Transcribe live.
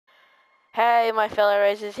Hey my fellow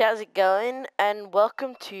racers, how's it going? And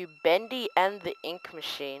welcome to Bendy and the Ink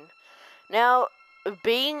Machine. Now,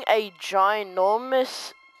 being a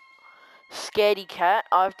ginormous scaredy cat,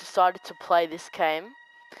 I've decided to play this game.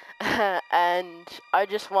 And I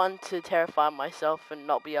just want to terrify myself and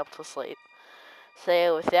not be able to sleep. So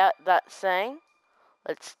yeah, without that saying,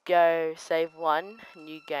 let's go save one,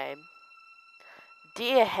 new game.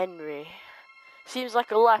 Dear Henry, seems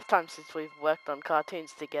like a lifetime since we've worked on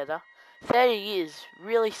cartoons together. 30 years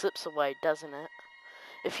really slips away, doesn't it?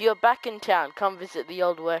 If you're back in town, come visit the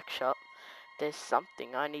old workshop. There's something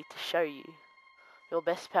I need to show you. Your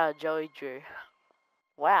best pal, Joey Drew.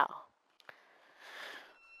 Wow.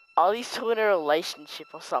 Are these two in a relationship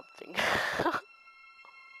or something?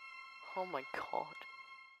 Oh my god.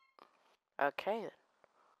 Okay then.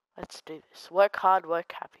 Let's do this. Work hard,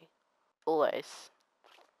 work happy. Always.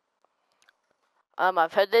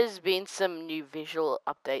 I've heard there's been some new visual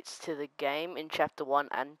updates to the game in Chapter 1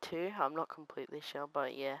 and 2. I'm not completely sure,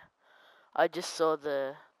 but yeah. I just saw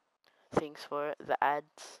the things for it, the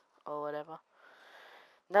ads, or whatever.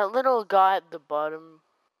 That little guy at the bottom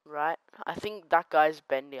right, I think that guy's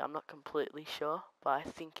Bendy. I'm not completely sure, but I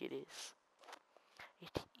think it is.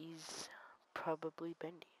 It is probably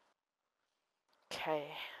Bendy. Okay.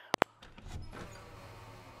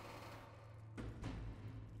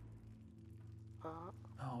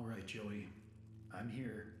 All right, Joey. I'm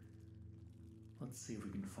here. Let's see if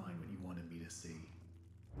we can find what you wanted me to see.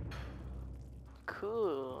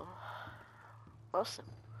 Cool. Awesome.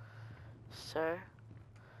 So,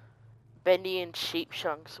 Bendy and Sheep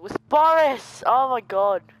Chunks with Boris! Oh my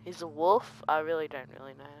god, he's a wolf? I really don't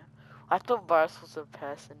really know. I thought Boris was a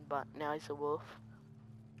person, but now he's a wolf.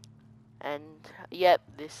 And, yep,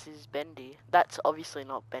 this is Bendy. That's obviously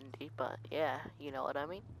not Bendy, but yeah, you know what I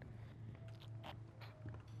mean.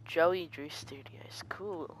 Joey Drew Studios,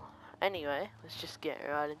 cool. Anyway, let's just get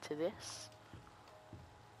right into this.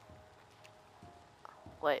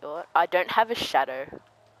 Wait, what? I don't have a shadow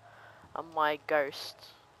on my ghost.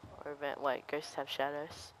 Or event. Wait, ghosts have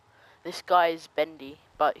shadows. This guy is Bendy,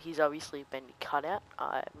 but he's obviously Bendy cutout.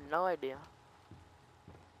 I have no idea.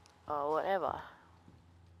 Oh, whatever.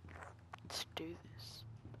 Let's do this.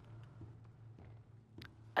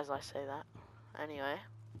 As I say that. Anyway.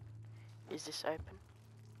 Is this open?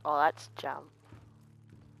 Oh, that's jump.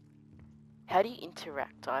 How do you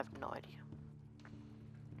interact? I have no idea.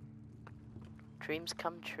 Dreams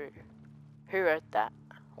come true. Who wrote that?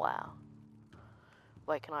 Wow.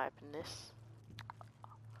 Wait, can I open this?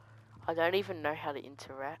 I don't even know how to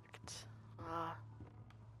interact.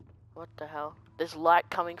 What the hell? There's light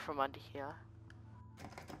coming from under here.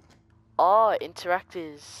 Oh, interact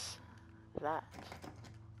is that.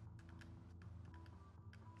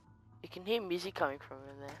 You can hear music coming from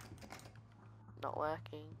in there. Not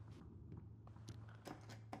working.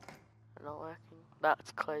 Not working.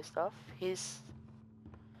 That's closed off. Here's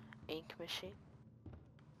ink machine.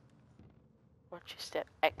 Watch your step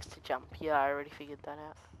X to jump. Yeah, I already figured that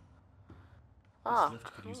out. Oh, This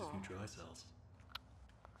lift could use a cool. few dry cells.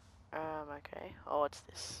 Okay. Oh, what's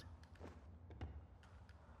this?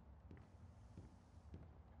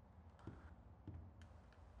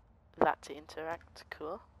 That to interact.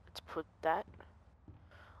 Cool. Let's put that.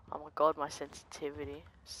 Oh my god, my sensitivity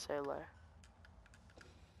is so low.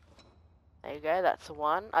 There you go, that's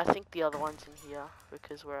one. I think the other one's in here,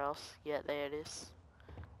 because where else? Yeah, there it is.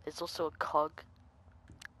 There's also a cog.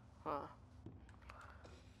 Huh.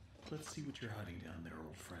 Let's see what you're hiding down there,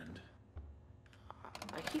 old friend.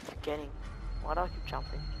 I keep forgetting. Why do I keep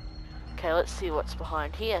jumping? Okay, let's see what's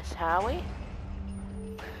behind here, shall we?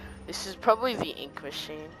 This is probably the ink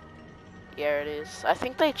machine. Yeah, it is. I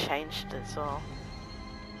think they changed it as well.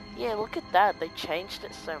 Yeah, look at that. They changed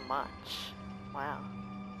it so much. Wow.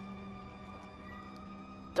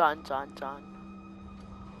 Done, done, done.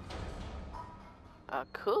 Oh,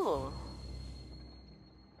 cool.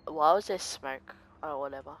 Why was there smoke? Oh,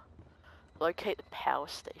 whatever. Locate the power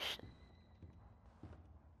station.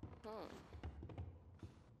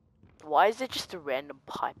 Why is there just a random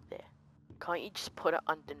pipe there? Can't you just put it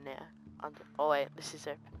under there? Oh wait, this is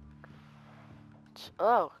open.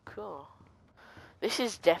 Oh, cool. This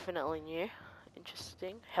is definitely new.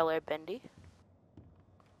 Interesting. Hello, Bendy.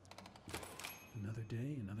 Another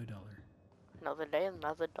day, another dollar. Another day,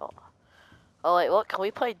 another dollar. Oh wait, what? Can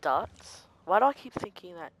we play darts? Why do I keep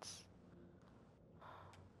thinking that's...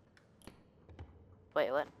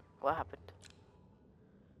 Wait, what? What happened?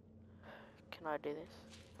 Can I do this?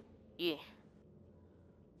 Yeah.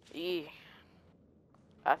 Yeah.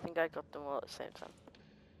 I think I got them all at the same time.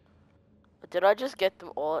 Did I just get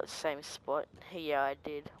them all at the same spot? Yeah, I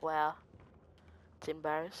did. Wow. It's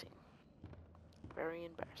embarrassing. Very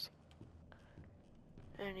embarrassing.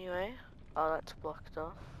 Anyway, oh, that's blocked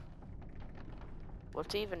off.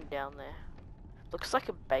 What's even down there? Looks like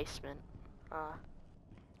a basement. Ah.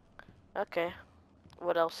 Okay.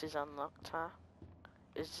 What else is unlocked, huh?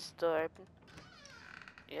 Is this door open?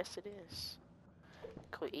 Yes, it is.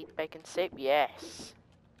 Can we eat bacon soup? Yes.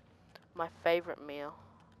 My favorite meal.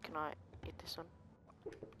 Can I eat this one?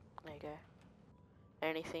 There you go.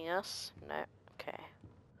 Anything else? No. Okay.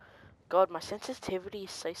 God, my sensitivity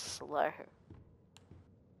is so slow.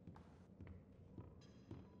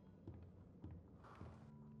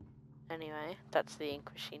 Anyway, that's the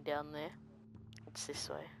ink machine down there. It's this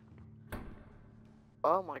way.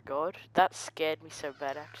 Oh my god, that scared me so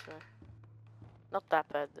bad actually. Not that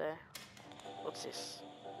bad though. What's this?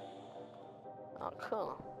 Oh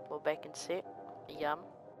cool. More bacon soup. Yum.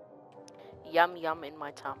 Yum yum in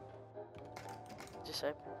my tum. Just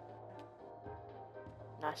open.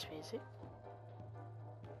 Nice music.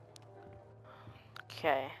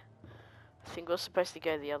 Okay. I think we're supposed to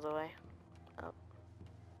go the other way. Oh.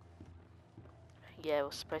 Yeah,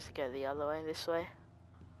 we're supposed to go the other way, this way.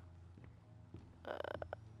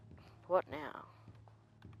 What now?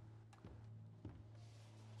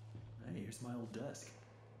 Hey, here's my old desk.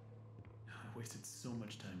 I wasted so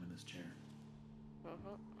much time in this chair.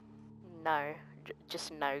 No.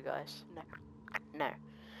 Just no, guys. No. No.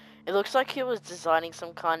 It looks like he was designing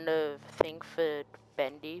some kind of thing for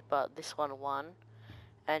Bendy, but this one won.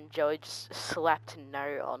 And Joey just slapped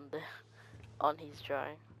no on his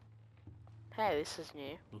drawing. Hey, this is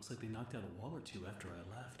new. Looks like they knocked out a wall or two after I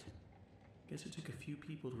left. Guess it took a few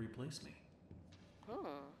people to replace me.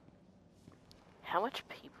 How much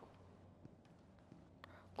people?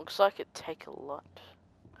 Looks like it'd take a lot.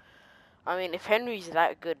 I mean, if Henry's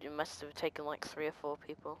that good, it must have taken like 3 or 4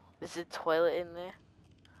 people. There's a toilet in there.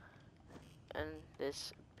 And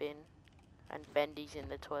there's a bin. And Bendy's in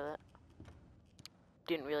the toilet.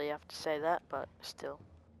 Didn't really have to say that, but still.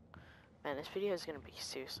 Man, this video is going to be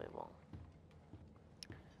seriously long.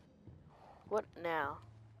 What now?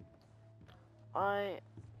 I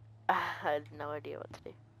had no idea what to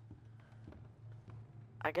do.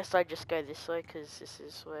 I guess I just go this way because this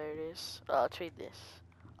is where it is. Oh, let's read this.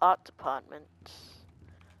 Art department.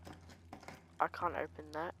 I can't open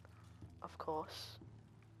that, of course.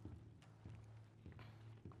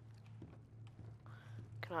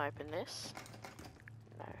 Can I open this?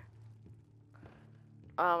 No.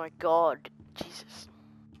 Oh my god. Jesus.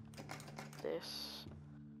 This.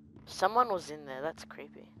 Someone was in there. That's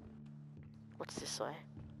creepy. What's this way?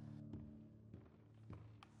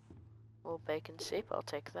 More bacon soup. I'll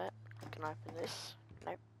take that. Can I open this?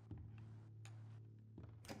 Nope.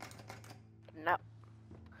 Nope.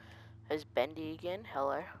 There's Bendy again.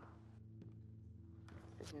 Hello.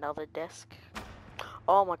 There's another desk.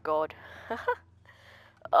 Oh my god.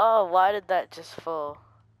 Oh, why did that just fall?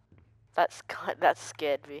 That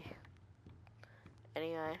scared me.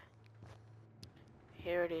 Anyway.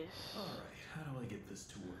 Here it is. Alright, how do I get this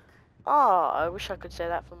to work? Oh, I wish I could say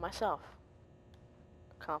that for myself.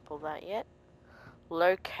 Can't pull that yet.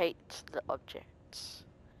 Locate the objects.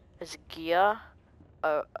 There's a gear,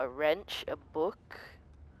 a wrench, a book,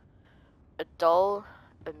 a doll,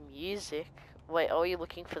 a music. Wait, are you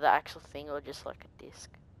looking for the actual thing or just like a disc?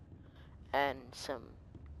 And some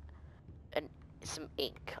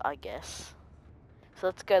ink, I guess. So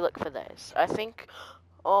let's go look for those. I think.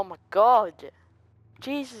 Oh my god!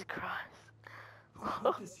 Jesus Christ!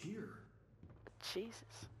 Who put this here?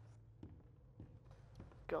 Jesus.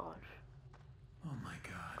 God. Oh my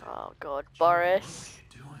god. Oh god, Joey, Boris.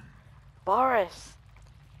 what are you doing? Boris!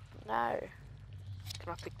 No.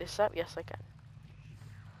 Can I pick this up? Yes, I can.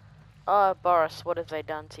 Oh, Boris, what have they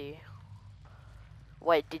done to you?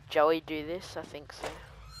 Wait, did Joey do this? I think so.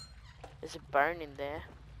 There's a bone in there.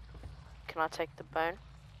 Can I take the bone?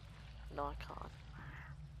 No, I can't.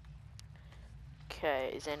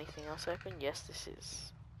 Okay, is anything else open? Yes, this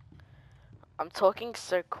is. I'm talking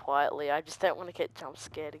so quietly, I just don't want to get jump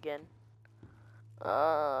scared again.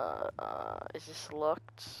 Is this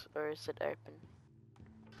locked or is it open?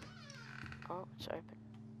 Oh, it's open.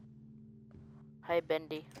 Hey,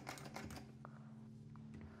 Bendy.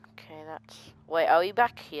 Okay, that's... Wait, are we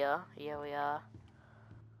back here? Yeah, we are.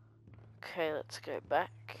 Okay, let's go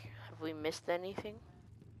back. Have we missed anything?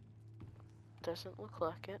 Doesn't look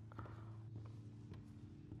like it.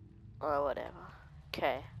 Or whatever.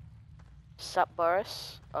 Okay. Sup,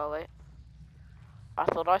 Boris? Oh, wait. I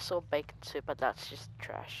thought I saw bacon soup, but that's just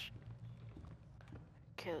trash.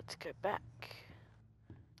 Okay, let's go back.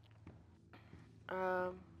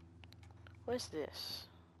 Where's this?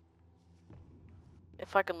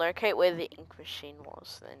 If I can locate where the ink machine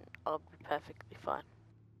was, then I'll be perfectly fine.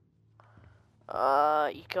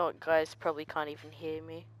 Guys probably can't even hear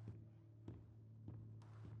me.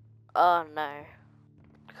 Oh no.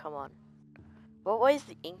 Come on. What way is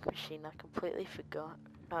the ink machine? I completely forgot.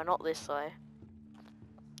 No, not this way.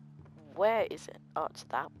 Where is it? Oh, it's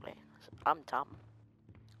that way. I'm dumb.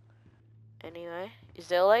 Anyway, is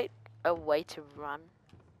there like a way to run?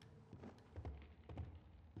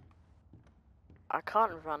 I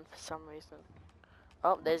can't run for some reason.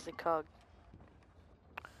 Oh, there's the cog.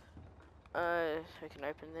 We can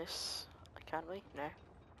open this. Can we? No.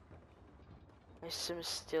 There's some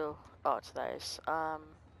still. Oh, it's those.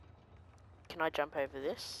 Can I jump over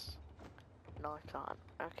this? No, I can't.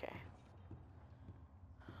 Okay.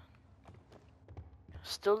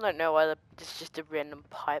 Still don't know why there's just a random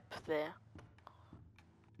pipe there.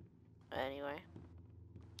 Anyway.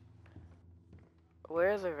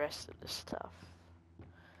 Where are the rest of the stuff?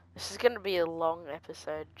 This is gonna be a long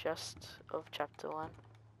episode just of chapter 1.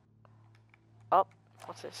 Oh,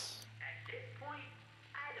 what's this? At this point,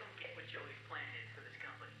 I don't get what Joey's plan is for this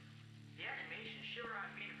company. The animations sure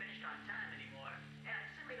aren't being finished on time anymore, and I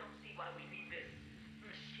simply don't see why we need this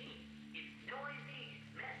machine. It's noisy,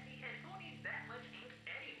 it's messy, and who needs that much ink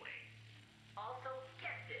anyway? Also,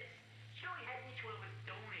 get this. Joey had each one of us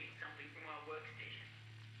donate something from our workstation.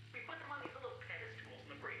 We put them on these little pedestals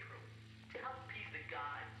in the break room to help appease the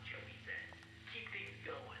gods, Joey says. Keep things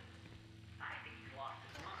going. I think he's lost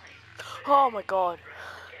his mind. Oh my god.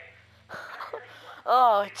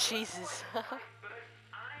 Oh, Jesus.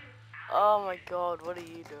 Oh my god, what are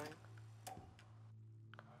you doing?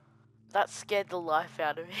 That scared the life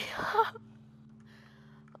out of me.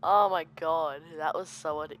 Oh my god, that was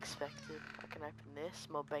so unexpected. I can open this,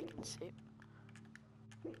 more bacon soup.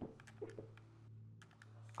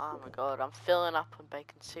 Oh my god, I'm filling up on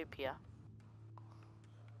bacon soup here.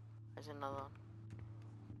 There's another one.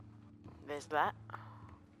 There's that.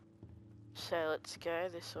 So let's go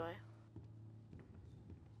this way.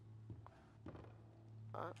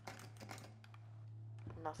 Up.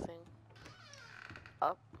 Nothing.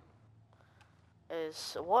 Up.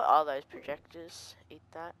 What are those projectors? Eat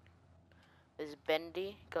that. There's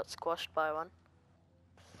Bendy, got squashed by one.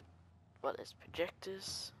 What, there's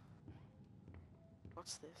projectors?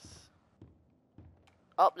 What's this?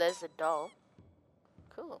 Oh, there's the doll.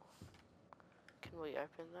 Cool. Can we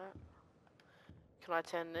open that? Can I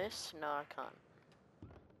turn this? No, I can't.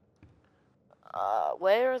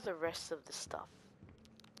 Where are the rest of the stuff?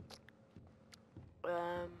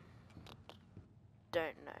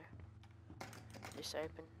 Don't know. Just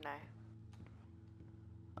open? No.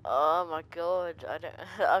 Oh my god, I don't.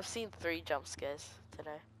 I've seen 3 jump scares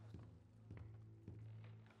today.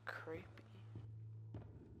 Creepy.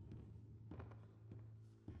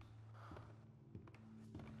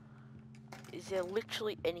 Is there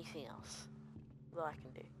literally anything else that I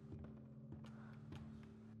can do?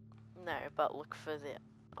 No, but look for the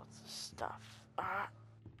other stuff.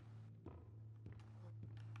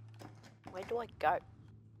 Where do I go?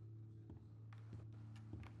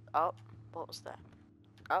 Oh, what was that?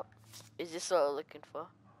 Oh, is this what I'm looking for?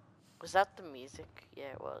 Was that the music?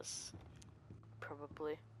 Yeah, it was.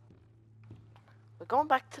 Probably. We're going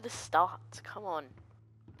back to the start. Come on.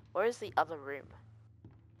 Where is the other room?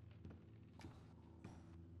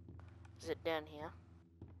 Is it down here?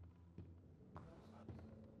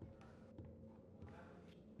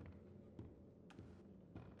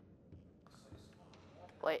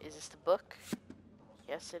 Wait, is this the book?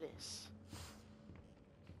 Yes, it is.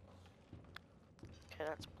 Okay,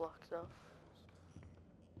 that's blocked off.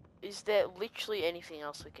 Is there literally anything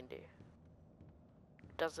else we can do?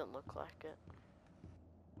 Doesn't look like it.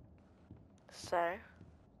 So,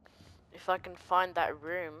 if I can find that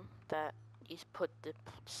room that he's put the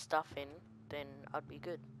stuff in, then I'd be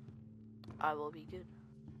good. I will be good.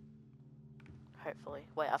 Hopefully.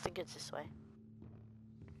 Wait, I think it's this way.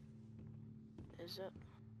 Is it?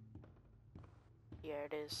 Yeah,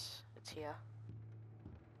 it is. It's here.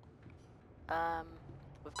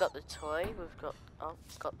 We've got the toy,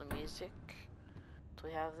 got the music. Do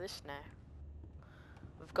we have this? No.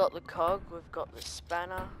 We've got the cog, we've got the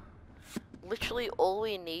spanner. Literally all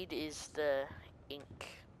we need is the ink,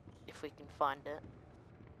 if we can find it.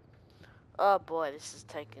 Oh boy, this is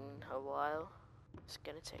taking a while. It's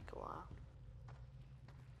gonna take a while.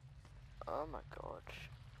 Oh my gosh.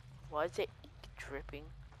 Why is there ink dripping?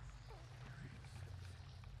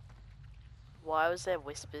 Why was there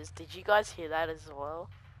whispers? Did you guys hear that as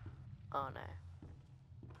well? Oh no.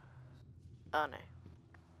 Oh no.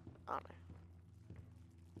 Oh no.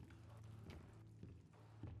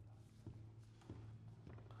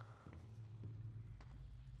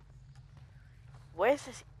 Where's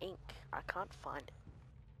this ink? I can't find it.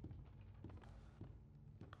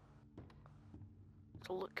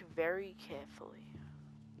 So look very carefully.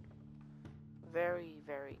 Very,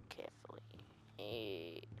 very carefully.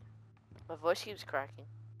 My voice keeps cracking.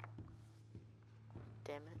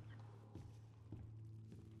 Damn it.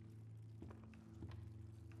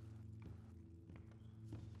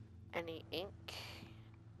 Any ink?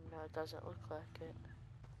 No, it doesn't look like it.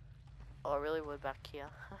 Oh, I really would back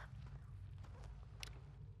here.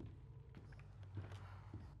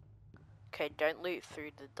 Okay, don't loot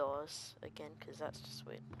through the doors again, because that's just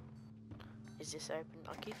weird. Is this open?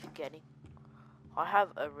 I keep forgetting. I have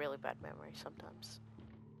a really bad memory sometimes.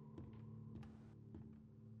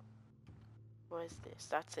 What is this?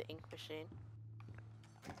 That's the ink machine.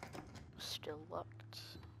 Still locked.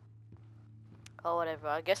 Oh, whatever.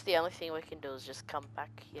 I guess the only thing we can do is just come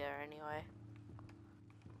back here anyway.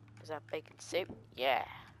 Is that bacon soup? Yeah.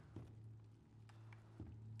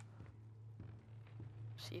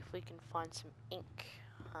 See if we can find some ink.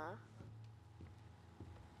 Huh?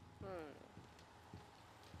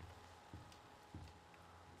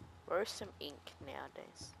 Where's some ink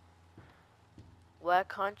nowadays? Why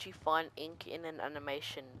can't you find ink in an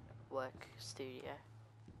animation work studio?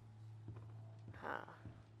 Huh.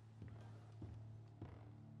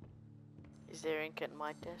 Is there ink at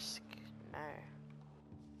my desk? No.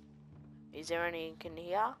 Is there any ink in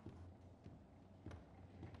here?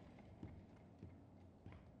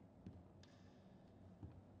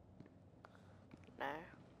 No.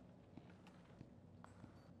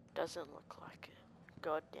 Doesn't look like it.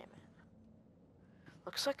 God damn it.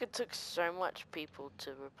 Looks like it took so much people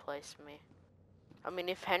to replace me. I mean,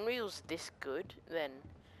 if Henry was this good, then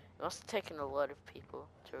it must have taken a lot of people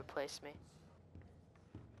to replace me.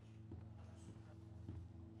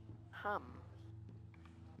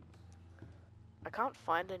 I can't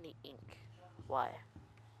find any ink. Why?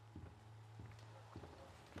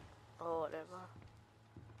 Oh, whatever.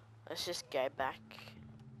 Let's just go back,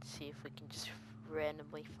 see if we can just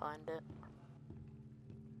randomly find it.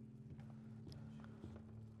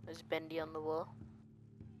 There's Bendy on the wall.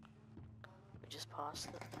 We just passed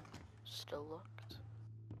it. Still locked.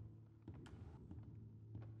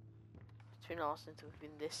 It's been awesome since we've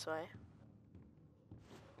been this way.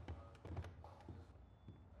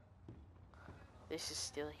 This is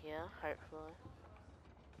still here, hopefully.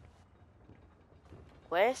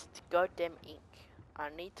 Where's the goddamn ink? I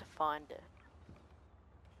need to find it.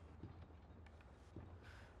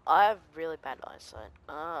 I have really bad eyesight.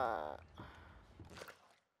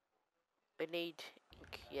 We need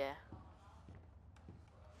ink, yeah.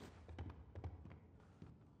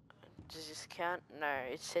 Does this count? No,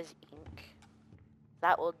 it says ink.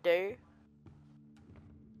 That will do.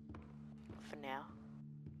 For now.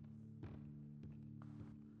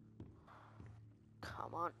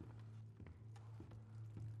 Come on.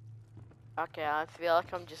 Okay, I feel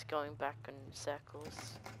like I'm just going back in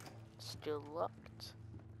circles. Still locked.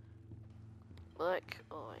 Like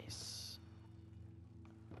always.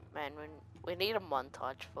 Man, we need a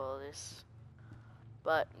montage for this.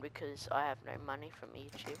 But because I have no money from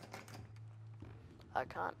YouTube, I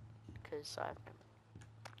can't. Because I have no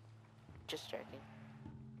money. Just joking.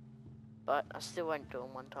 But I still won't do a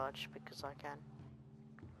montage because I can.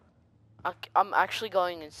 I'm actually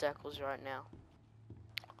going in circles right now.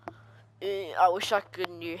 I wish I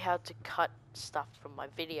could knew how to cut stuff from my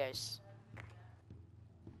videos.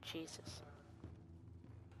 Jesus.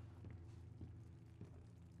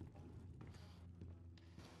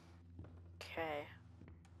 Okay.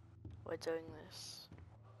 We're doing this.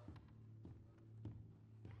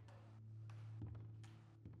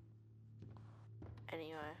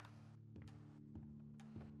 Anyway.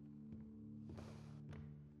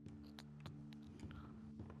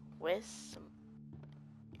 Where's some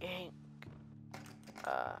ink?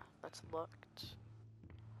 That's locked.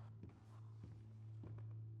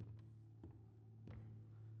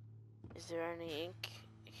 Is there any ink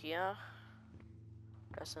here?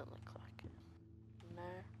 Doesn't look like it.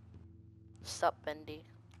 No. Stop, Bendy.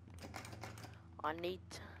 I need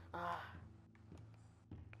to,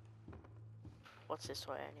 what's this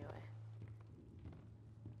way anyway?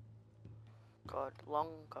 God, long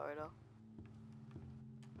corridor.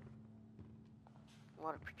 A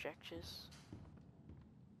lot of projectors.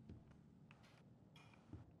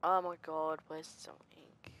 Oh my god, where's some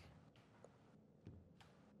ink?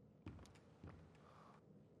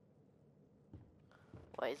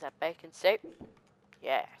 Wait, is that bacon soup?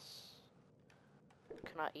 Yes.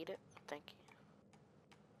 Can I eat it? Thank you.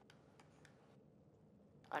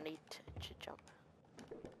 I need to jump.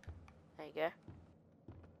 There you go.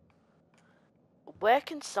 Where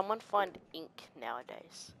can someone find ink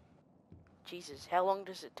nowadays? Jesus, how long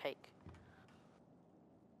does it take?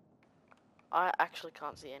 I actually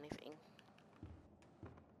can't see anything.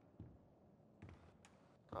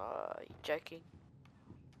 You joking?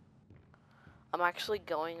 I'm actually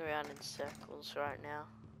going around in circles right now,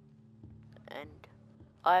 and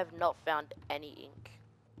I have not found any ink.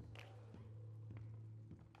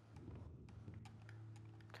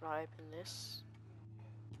 Can I open this?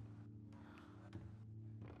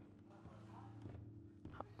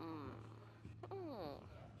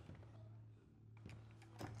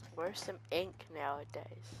 Where's some ink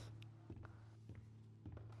nowadays?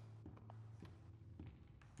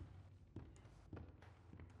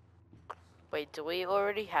 Wait, do we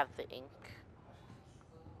already have the ink?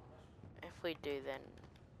 If we do, then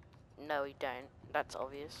no, we don't. That's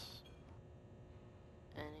obvious.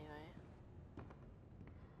 Anyway,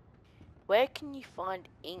 where can you find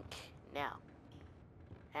ink now?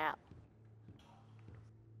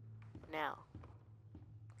 Now.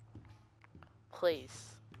 Please.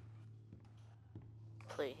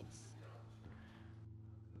 Please.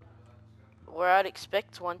 Where I'd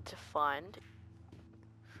expect one to find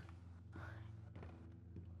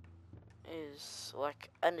is like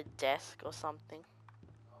on a desk or something.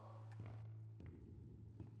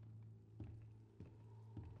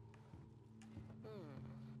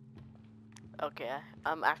 Okay,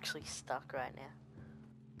 I'm actually stuck right now.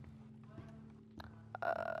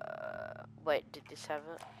 Wait, did this have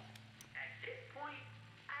it? At this point,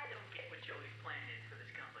 I don't get what Joey's plan is for this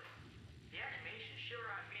company. The animations sure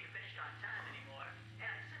aren't being finished on time anymore, and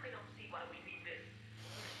I simply don't see why we need this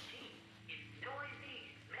machine. It's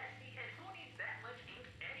noisy, it's messy, and who needs that much ink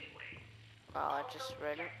anyway? Oh, I just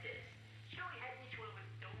read it. Get this. Joey had each one of us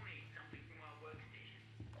donate something from our workstations.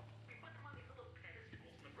 We put them on these little pedestals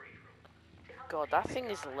in the break room. God, that thing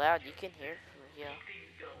is loud. You can hear it from here. Keep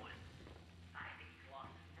things going. I think he's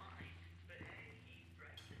lost his mind. But hey, he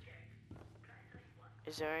writes the checks. But I tell you what,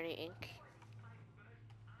 Is there any ink?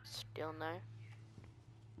 Still no.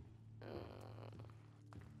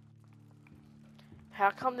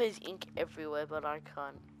 How come there's ink everywhere, but I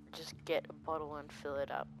can't just get a bottle and fill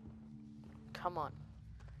it up? Come on.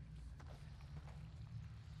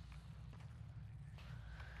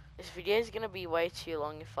 This video is gonna be way too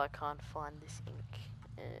long if I can't find this ink.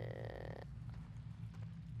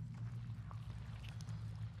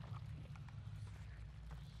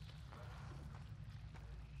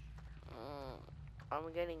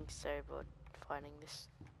 I'm getting so bored finding this.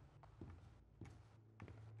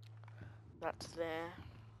 That's there.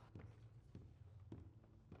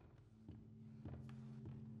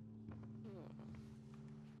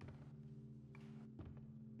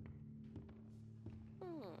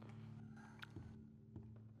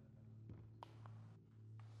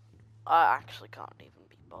 I actually can't even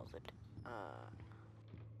be bothered.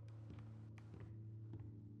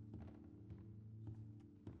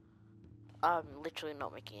 I'm literally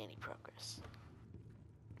not making any progress.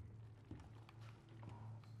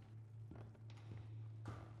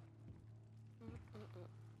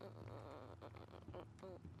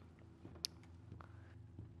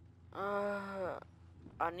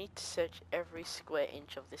 I need to search every square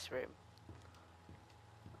inch of this room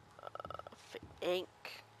for ink.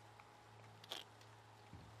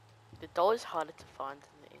 The door is harder to find than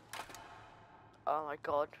the ink. Oh my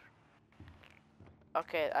god.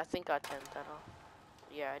 Okay, I think I turned that off.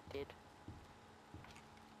 Yeah, I did.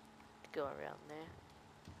 Go around there.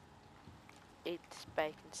 Eat this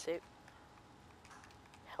bacon soup.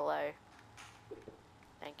 Hello.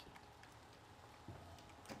 Thank you.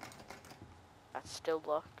 That's still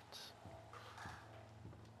locked.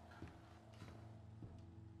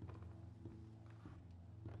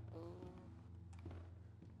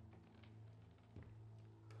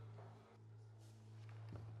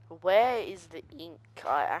 Where is the ink?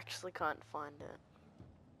 I actually can't find it.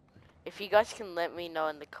 If you guys can let me know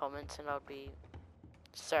in the comments, and I'll be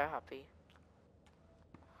so happy.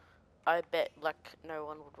 I bet like no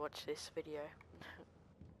one would watch this video.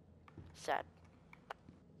 Sad.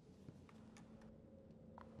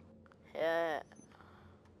 Yeah.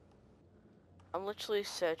 I'm literally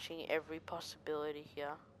searching every possibility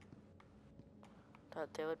here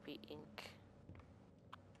that there would be ink.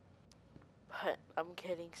 But I'm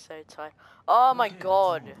getting so tired. Oh my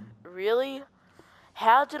god. Really?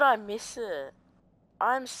 How did I miss it?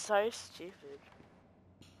 I'm so stupid.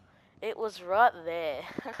 It was right there.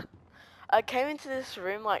 I came into this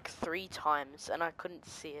room like 3 times and I couldn't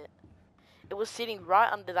see it. It was sitting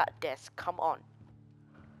right under that desk. Come on.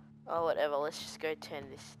 Oh, whatever. Let's just go turn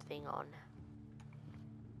this thing on.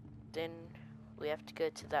 Then we have to go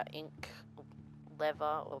to that ink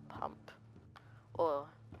lever or pump. Or,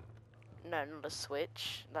 no, not a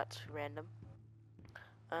switch. That's random.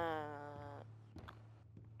 Oh,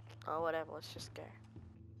 whatever, let's just go.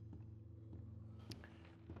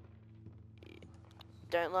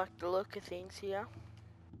 Don't like the look of things here.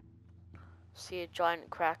 See a giant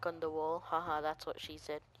crack on the wall. Haha, that's what she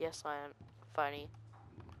said. Yes, I am funny.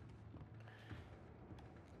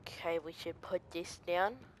 Okay, we should put this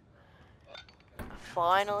down.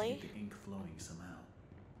 Finally. Just need to keep the ink flowing somehow.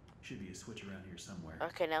 Should be a switch around here somewhere.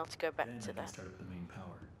 Okay, now let's go back Then to I can that. start up the main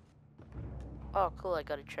power. Oh, cool, I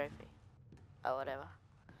got a trophy. Oh, whatever.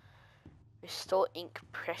 Restore ink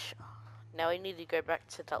pressure. Now we need to go back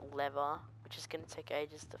to that lever, which is going to take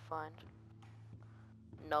ages to find.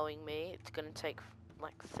 Knowing me, it's going to take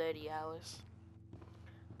like 30 hours.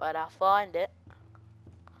 But I'll find it.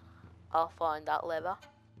 I'll find that lever.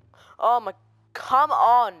 Oh my, come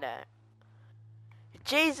on!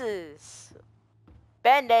 Jesus!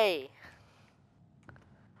 Bendy!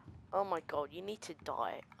 Oh my god, you need to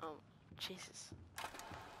die. Jesus.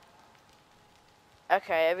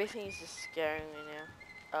 Okay, everything is just scaring me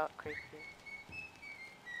now. Oh, creepy.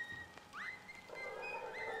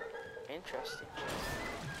 Interesting.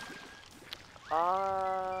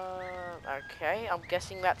 Okay, I'm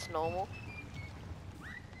guessing that's normal.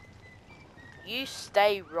 You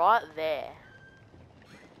stay right there.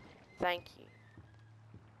 Thank you.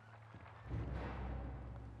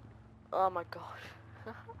 Oh my god.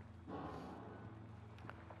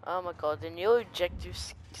 Oh my god, the new objective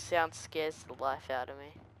sound scares the life out of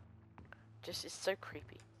me. Just, it's so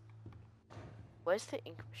creepy. Where's the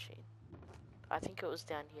ink machine? I think it was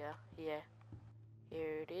down here. Yeah.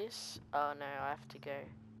 Here it is. Oh no, I have to go.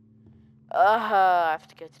 I have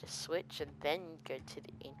to go to the switch and then go to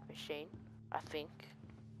the ink machine. I think.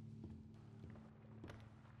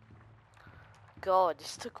 God,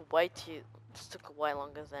 this took way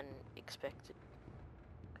longer than expected.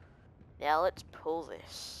 Now let's pull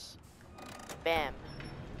this. Bam.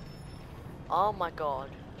 Oh my god.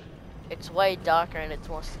 It's way darker and it's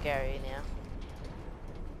more scary now.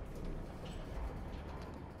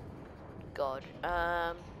 God.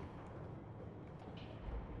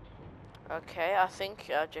 Okay, I think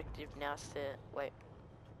our objective now is to wait.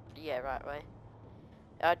 Yeah, right way.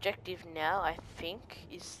 Our objective now, I think,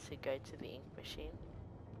 is to go to the ink machine.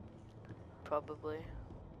 Probably.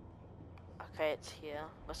 Okay, it's here.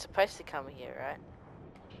 We're supposed to come here, right?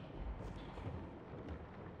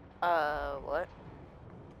 What?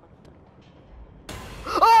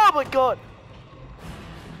 Oh my god!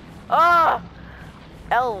 Ah!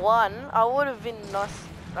 L1, I would have been nice.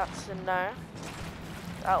 That's a no.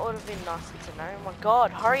 That would have been nice to know. Oh my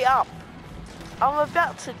god, hurry up! I'm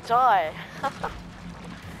about to die.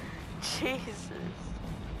 Jesus.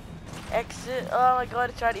 Exit. Oh my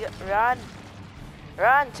god, try to get. Run!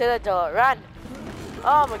 Run to the door, run!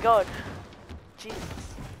 Oh my god.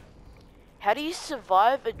 Jesus. How do you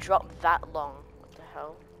survive a drop that long? What the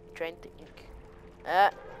hell? Drain the ink.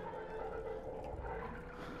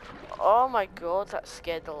 Oh my god, that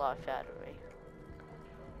scared the life out of me.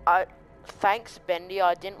 Thanks, Bendy.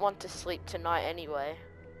 I didn't want to sleep tonight anyway.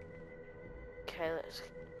 Okay, let's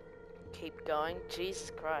keep going. Jesus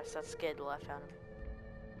Christ, that scared the life out of me.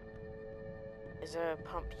 Is there a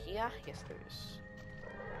pump here? Yes, there is.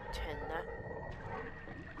 Turn that.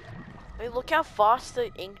 Wait, look how fast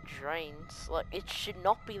the ink drains. Like, it should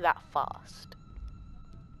not be that fast.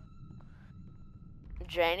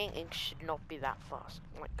 Draining ink should not be that fast.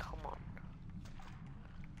 Like, come on.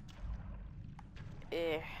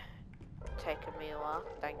 Taking me a while.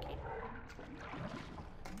 Thank you.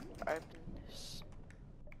 Open this.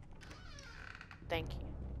 Thank you.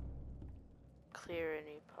 Clear a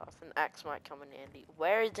new path. An axe might come in handy.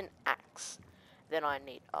 Where is an axe? Then I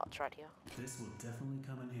need. Oh, it's right here. This will definitely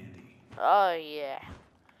come in handy. Oh yeah.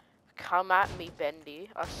 Come at me, Bendy.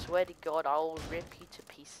 I swear to God, I will rip you to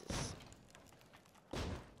pieces.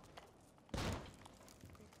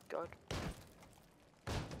 God.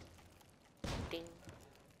 Ding.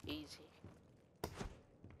 Easy.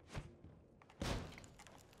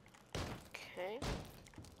 Okay.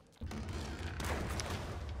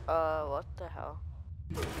 What the hell?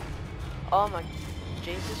 Oh my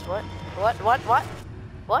Jesus, what? What? What? What?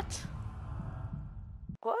 What?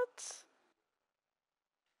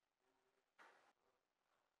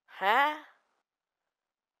 Huh?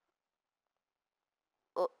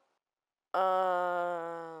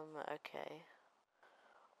 Okay.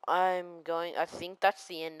 I think that's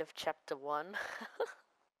the end of chapter 1.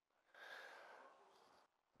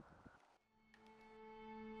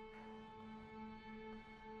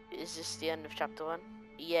 Is this the end of chapter 1?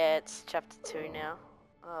 Yeah, it's chapter 2 now.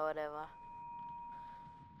 Oh, whatever.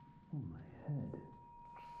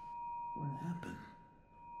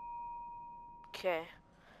 Okay.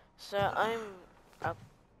 So I'm up.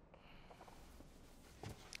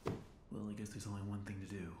 Well, I guess there's only one thing to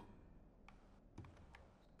do.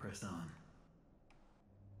 Press on.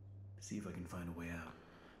 See if I can find a way out.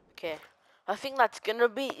 Okay. I think that's gonna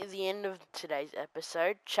be the end of today's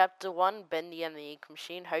episode. Chapter 1, Bendy and the Ink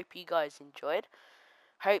Machine. Hope you guys enjoyed.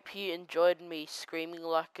 Hope you enjoyed me screaming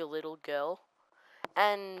like a little girl.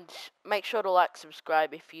 And make sure to like,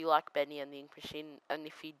 subscribe if you like Bendy and the Ink Machine. And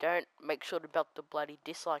if you don't, make sure to belt the bloody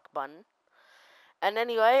dislike button. And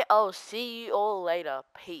anyway, I'll see you all later.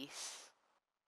 Peace.